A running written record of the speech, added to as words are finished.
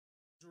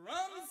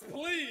Drums,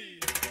 please.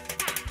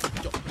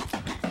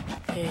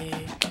 Hey,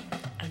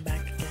 I'm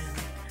back again.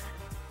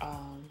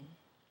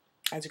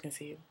 As you can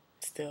see,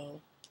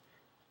 still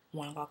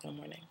 1 o'clock in the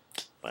morning,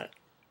 but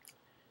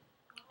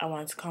I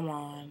wanted to come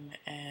on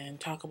and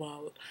talk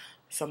about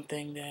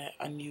something that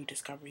a new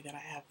discovery that I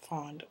have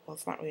found. Well,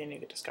 it's not really a new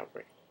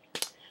discovery,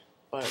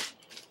 but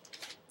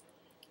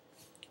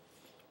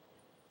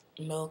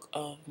milk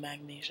of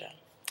magnesia.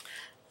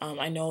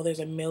 I know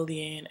there's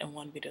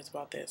 1,000,001 videos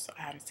about this.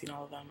 I haven't seen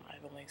all of them.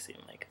 I've only seen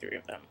like 3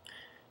 of them.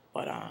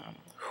 But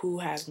who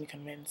has me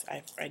convinced?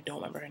 I don't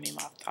remember her name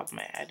off the top of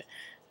my head.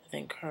 I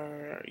think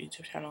her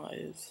YouTube channel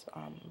is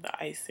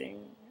The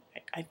Icing.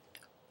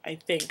 I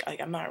think,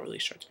 like, I'm not really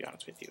sure, to be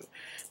honest with you.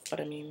 But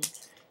I mean,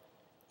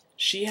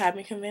 she had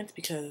me convinced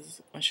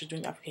because when she was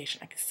doing the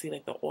application, I could see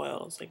like the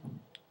oils like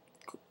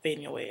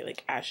fading away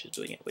like as she's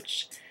doing it,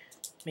 which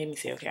made me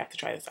say, okay, I have to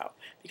try this out.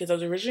 Because I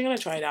was originally gonna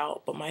try it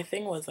out, but my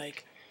thing was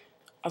like,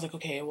 I was like,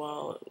 okay,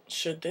 well,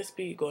 should this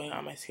be going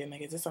on my skin?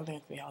 Like, is this something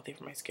that's gonna be healthy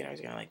for my skin, or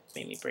is it gonna like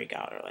make me break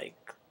out or like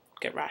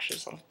get rashes or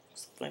something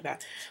like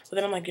that? But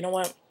then I'm like, you know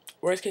what?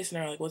 Worst case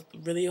scenario, like,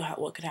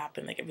 what could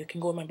happen? Like, if it can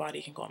go in my body,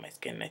 it can go on my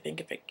skin. And I think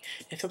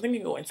if something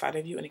can go inside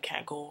of you and it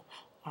can't go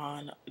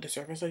on the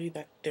surface of you,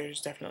 that there's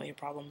definitely a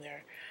problem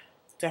there,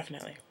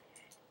 definitely.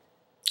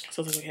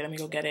 So I was like, okay, let me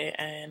go get it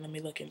and let me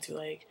look into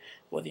like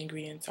what the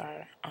ingredients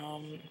are.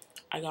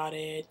 I got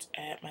it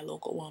at my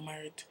local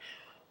Walmart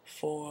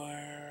for,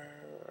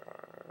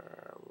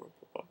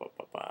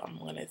 I'm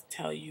gonna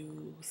tell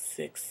you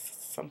 $6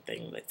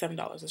 something, like $7.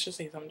 Let's just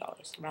say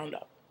 $7, round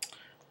up.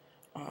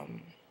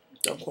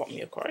 Don't quote me,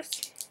 of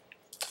course.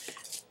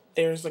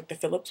 There's like the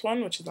Philips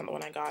one, which is not the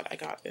one I got. I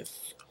got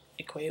this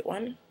Equate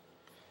one.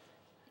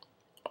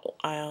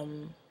 I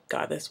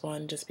got this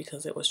one just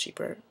because it was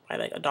cheaper by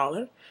like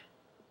 $1.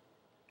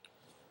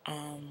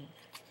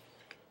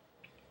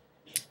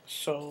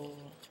 So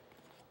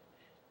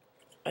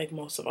like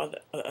most of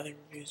other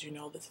reviews, you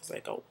know, this is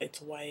like it's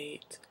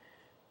white,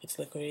 it's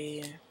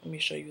liquidy. Let me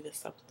show you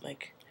this up.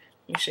 Like,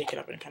 let me shake it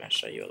up and kind of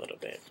show you a little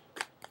bit.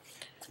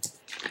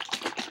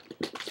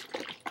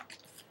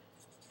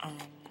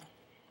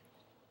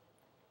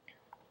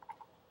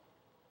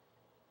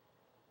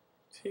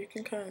 So you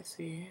can kind of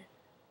see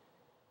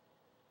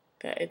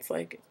that it's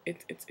like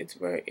it's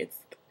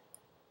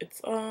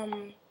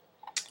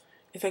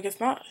like it's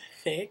not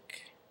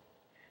thick,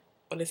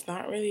 but it's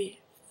not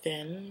really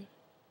thin.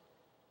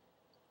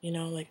 You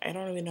know, like, I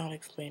don't really know how to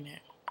explain it.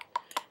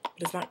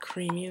 But it's not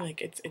creamy,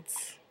 like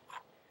it's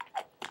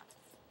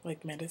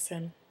like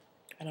medicine.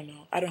 I don't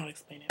know. I don't know how to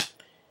explain it.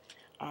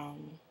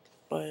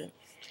 But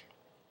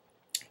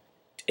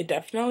it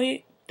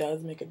definitely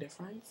does make a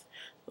difference.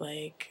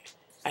 Like,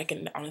 I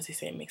can honestly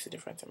say it makes a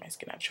difference in my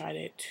skin. I've tried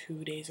it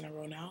 2 days in a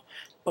row now,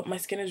 but my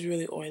skin is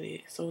really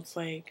oily. So it's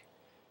like,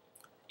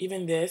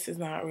 even this is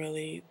not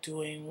really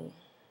doing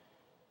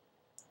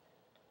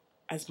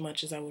as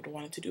much as I would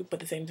want it to do. But at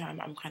the same time,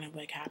 I'm kind of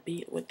like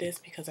happy with this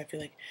because I feel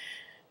like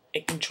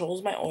it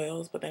controls my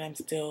oils, but then I'm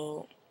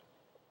still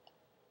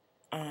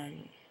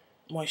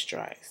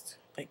moisturized.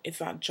 Like,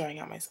 it's not drying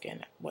out my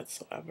skin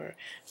whatsoever.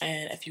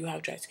 And if you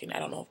have dry skin, I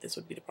don't know if this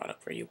would be the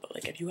product for you, but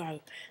like, if you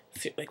have,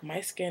 like,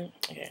 my skin,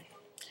 okay,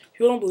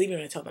 people don't believe me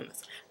when I tell them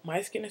this.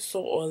 My skin is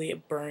so oily,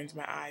 it burns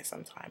my eyes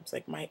sometimes.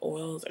 Like, my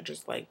oils are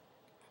just like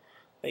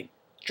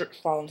drip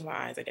fall into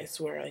my eyes. Like, I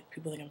swear, like,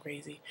 people think I'm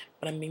crazy,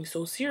 but I'm being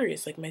so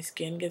serious. Like, my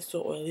skin gets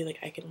so oily, like,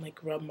 I can like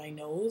rub my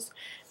nose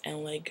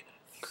and like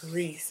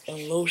grease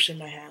and lotion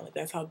my hand. Like,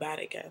 that's how bad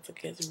it gets.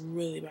 Like, it gets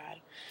really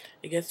bad.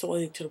 It gets so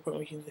oily to the point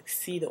where you can like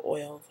see the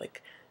oils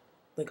like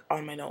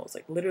on my nose.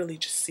 Like, literally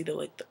just see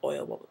the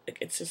oil bubble. Like,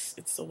 it's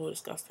so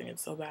disgusting.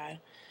 It's so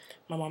bad.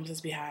 My mom says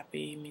be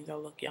happy, it means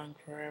I'll look young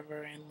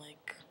forever, and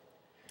like,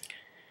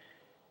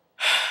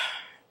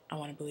 I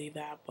want to believe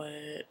that,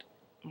 but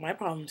my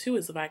problem too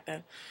is the fact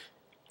that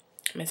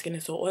my skin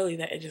is so oily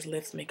that it just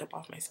lifts makeup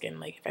off my skin.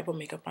 Like, if I put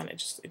makeup on, it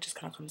just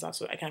kind of comes off.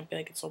 So I kind of feel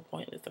like it's so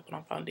pointless to put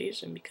on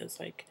foundation because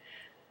like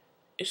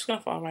it's just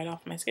gonna fall right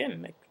off my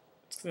skin. Like,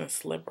 it's gonna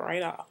slip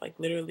right off. Like,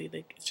 literally,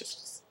 like, it's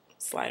just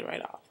slide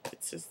right off.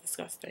 It's just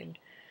disgusting.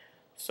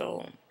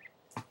 So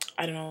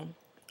I don't know.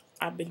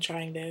 I've been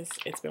trying this.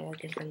 It's been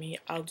working for me.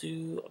 I'll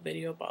do a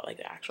video about like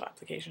the actual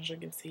application so you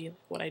can see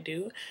what I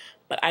do.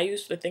 But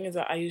the thing is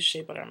that I use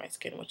shea butter on my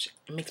skin, which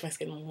makes my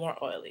skin more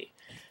oily.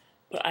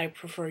 But I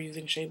prefer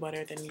using shea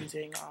butter than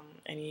using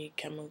any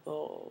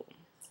chemical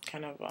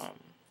kind of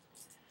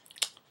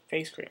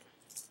face cream.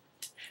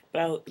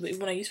 But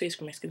when I use face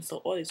cream, my skin's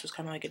still oily, so it's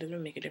kind of like it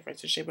doesn't make a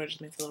difference. The shea butter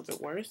just makes it a little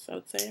bit worse, I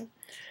would say.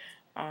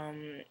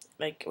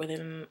 Like,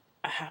 within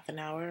a half an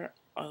hour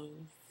of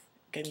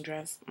getting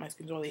dressed, my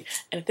skin's oily.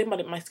 And the thing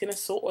about it, my skin is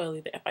so oily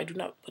that if I do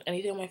not put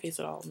anything on my face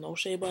at all, no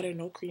shea butter,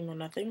 no cream, no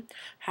nothing,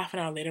 half an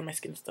hour later my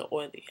skin's still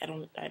oily.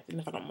 Even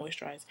if I don't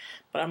moisturize.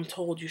 But I'm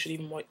told you should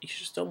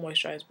still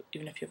moisturize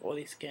even if you have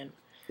oily skin.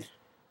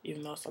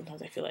 Even though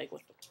sometimes I feel like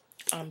with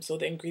so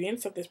the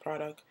ingredients of this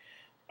product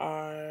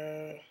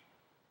are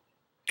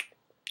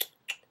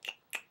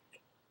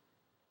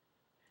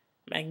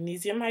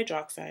magnesium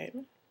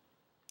hydroxide,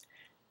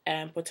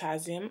 and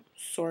potassium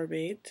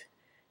sorbate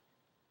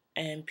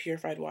and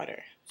purified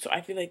water. So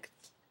I feel like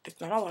there's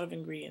not a lot of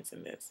ingredients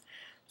in this.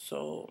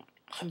 So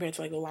compared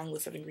to like the long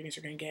list of ingredients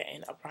you're gonna get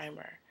in a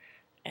primer,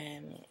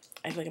 and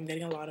I feel like I'm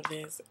getting a lot of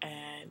this,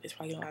 and it's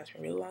probably gonna last me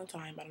a really long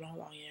time. I don't know how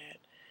long yet,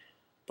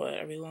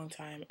 but a really long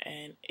time.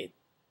 And it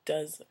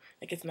does,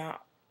 like, it's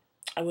not,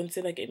 I wouldn't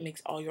say like it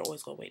makes all your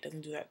oils go away. It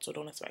doesn't do that, so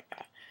don't expect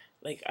that.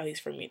 Like, at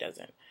least for me, it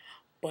doesn't.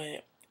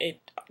 But it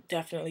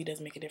definitely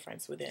does make a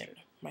difference within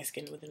my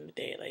skin within the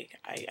day. Like,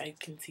 I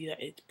can see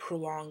that it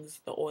prolongs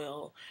the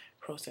oil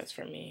process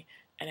for me,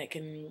 and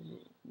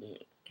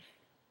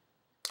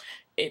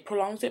it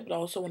prolongs it, but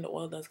also when the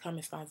oil does come,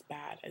 it's not as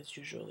bad as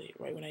usually,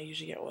 right? When I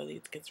usually get oily,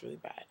 it gets really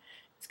bad.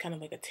 It's kind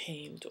of like a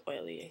tamed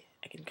oily.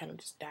 I can kind of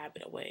just dab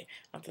it away.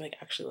 I have to like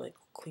actually like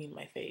clean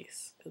my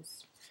face,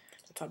 because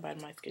that's how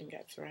bad my skin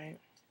gets, right?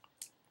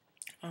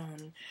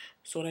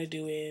 So what I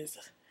do is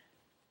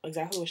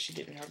exactly what she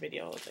did in her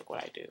video. It's like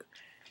what I do.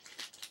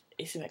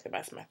 It seemed like the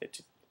best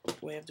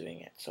way of doing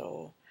it.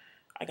 So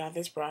I got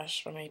this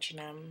brush from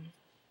H&M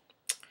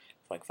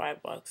for like $5.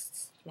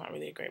 It's not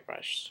really a great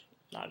brush,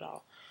 not at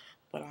all.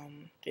 But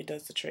it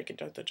does the trick, it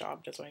does the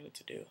job, that's what I need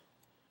to do.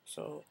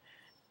 So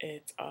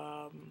it's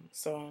I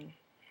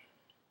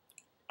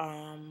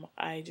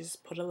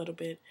just put a little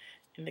bit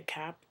in the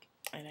cap,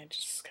 and I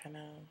just kind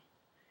of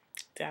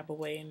dab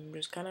away and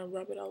just kind of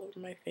rub it all over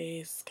my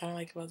face, kind of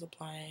like if I was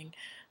applying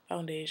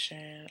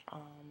foundation.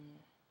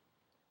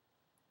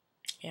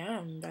 Yeah,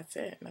 and that's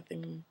it.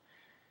 Nothing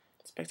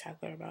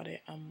spectacular about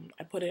it.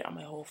 I put it on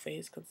my whole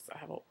face because I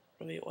have a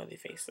really oily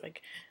face.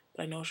 Like,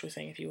 but I know she was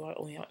saying if you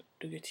only want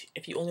to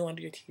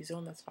do your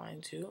T-zone, that's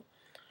fine too.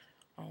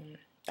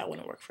 That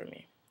wouldn't work for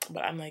me.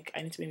 But I'm like,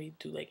 I need to maybe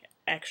do like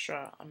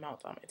extra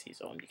amount on my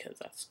T-zone because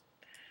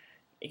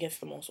it gets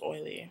the most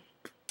oily.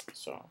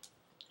 So,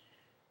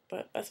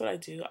 but that's what I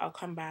do. I'll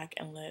come back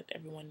and let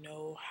everyone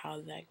know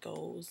how that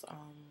goes.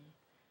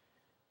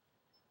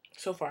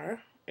 So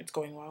far it's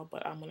going well,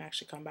 but I'm gonna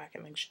actually come back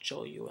and like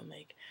show you and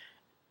like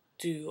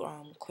do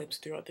clips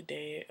throughout the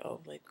day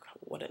of like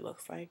what it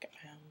looks like.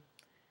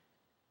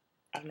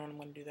 I don't know when I'm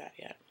gonna do that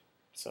yet,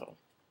 so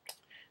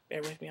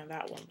bear with me on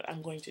that one, but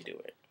I'm going to do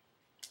it.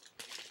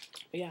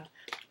 But yeah,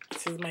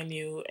 this is my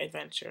new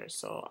adventure,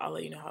 so I'll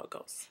let you know how it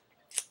goes.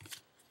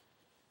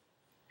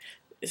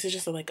 This is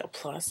just like a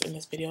plus in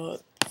this video.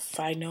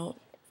 Side note,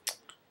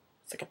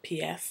 it's like a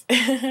PS.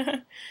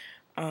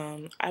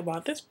 I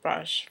bought this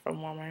brush from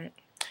Walmart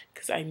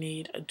because I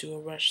need a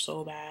dual brush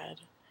so bad.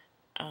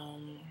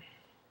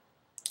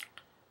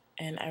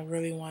 And I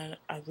really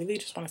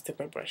just want a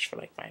STIPPLER brush for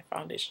like my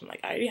foundation.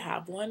 Like, I already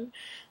have one,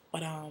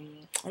 but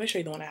let me show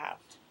you the one I have.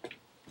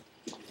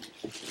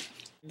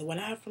 The one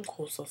I have from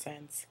Coastal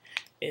Scents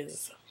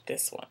is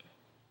this one.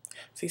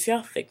 So you see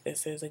how thick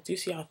this is? Like, do you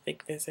see how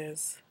thick this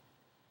is?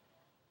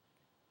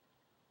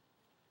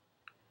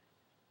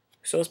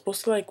 So it's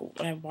supposed to, like,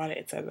 when I bought it,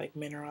 it said like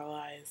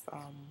mineralized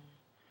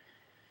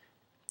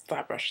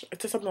flat brush. It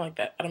said something like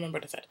that. I don't remember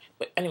what it said.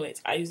 But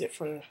anyways, I use it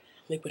for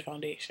liquid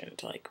foundation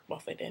to like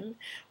buff it in,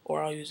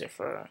 or I'll use it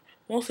for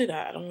mostly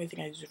that. I don't really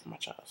think I use it for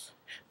much else.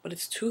 But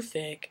it's too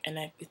thick,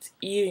 and it's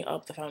eating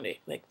up the foundation.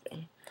 Like,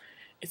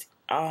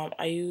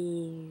 I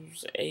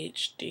use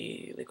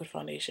HD liquid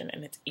foundation,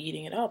 and it's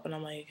eating it up, and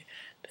I'm like,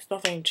 this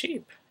stuff ain't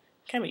cheap.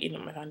 Can't be eating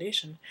up my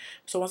foundation.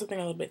 So I want something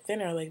a little bit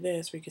thinner like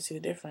this, where you can see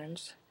the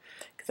difference,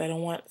 because I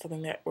don't want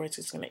something where it's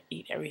just gonna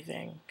eat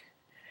everything.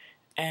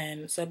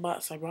 And so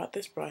I brought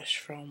this brush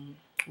from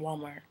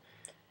Walmart,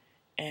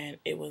 and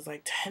it was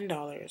like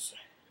 $10.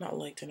 Not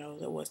like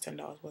 $10, it was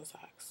 $10 with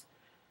tax.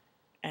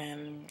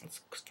 And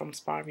it's from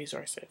Spa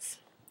Resources.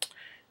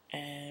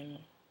 And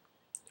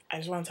I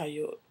just want to tell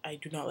you, I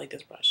do not like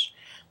this brush.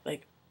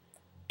 Like,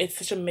 it's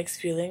such a mixed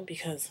feeling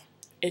because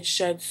it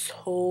sheds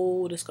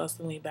so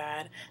disgustingly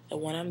bad that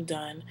when I'm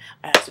done,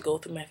 I have to go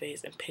through my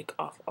face and pick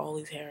off all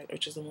these hairs,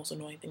 which is the most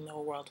annoying thing in the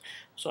whole world.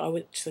 So I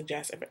would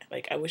suggest,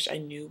 I wish I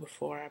knew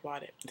before I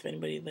bought it. If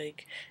anybody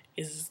like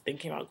is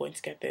thinking about going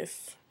to get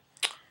this,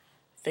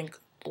 think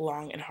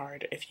long and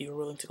hard if you're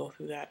willing to go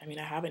through that. I mean,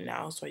 I have it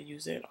now, so I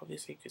use it.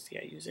 Obviously, you can see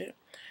I use it,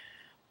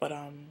 but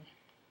I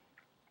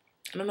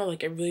don't know.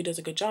 Like, it really does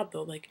a good job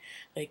though. Like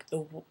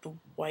the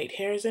white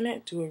hairs in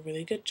it do a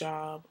really good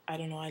job. I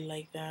don't know. I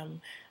like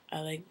them. I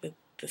like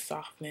the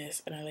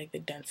softness, and I like the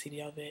density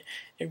of it.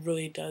 It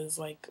really does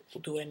like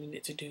do what I need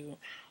it to do.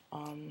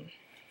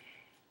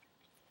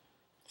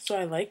 So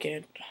I like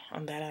it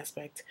on that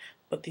aspect.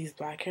 But these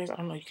black hairs, I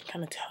don't know. You can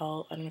kind of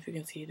tell. I don't know if you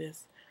can see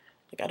this.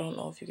 Like, I don't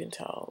know if you can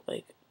tell.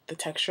 Like, the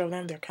texture of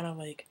them, they're kind of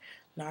like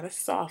not as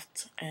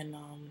soft, and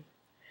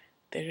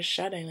they're just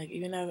shedding. Like,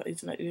 even as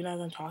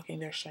I'm talking,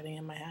 they're shedding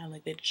in my hand.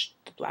 Like, the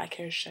black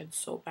hair sheds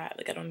so bad.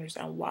 Like, I don't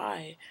understand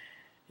why.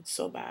 It's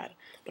so bad.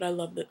 But I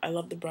love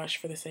the brush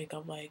for the sake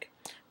of like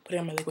putting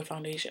on my liquid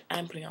foundation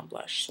and putting on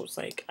blush. So it's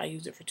like I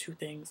use it for two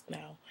things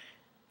now,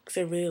 because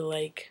I really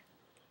like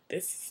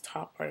this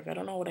top part of it. I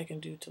don't know what I can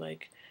do to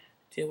like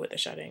deal with the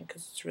shedding,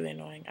 because it's really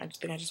annoying. I just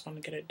think I just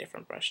want to get a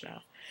different brush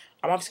now.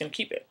 I'm obviously gonna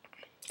keep it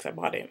because I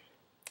bought it.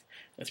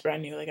 It's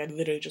brand new. Like, I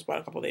literally just bought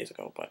it a couple days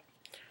ago, but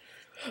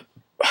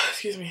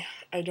excuse me,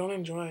 I don't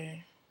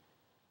enjoy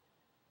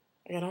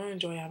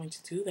having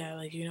to do that.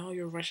 Like, you know,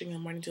 you're rushing in the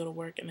morning to go to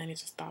work, and then you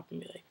just stop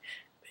and be like,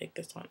 pick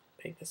this one,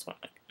 pick this one.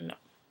 Like, no.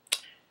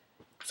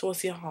 So we'll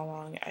see how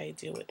long I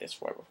deal with this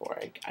for before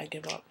I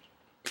give up.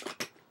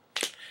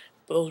 But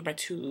those are my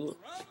 2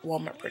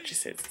 Walmart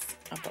purchases.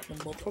 I bought them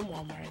both from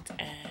Walmart,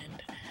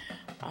 and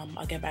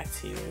I'll get back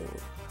to you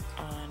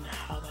on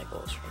how that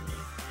goes for me.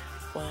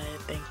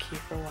 But thank you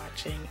for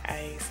watching.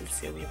 I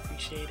sincerely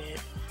appreciate it.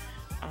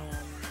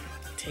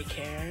 Take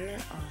care.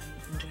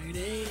 Enjoy your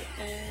day,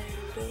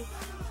 and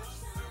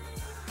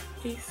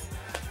peace.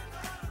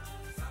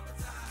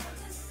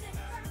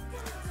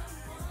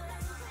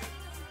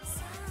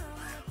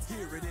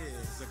 Here it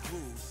is, a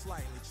groove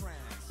slightly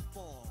trans.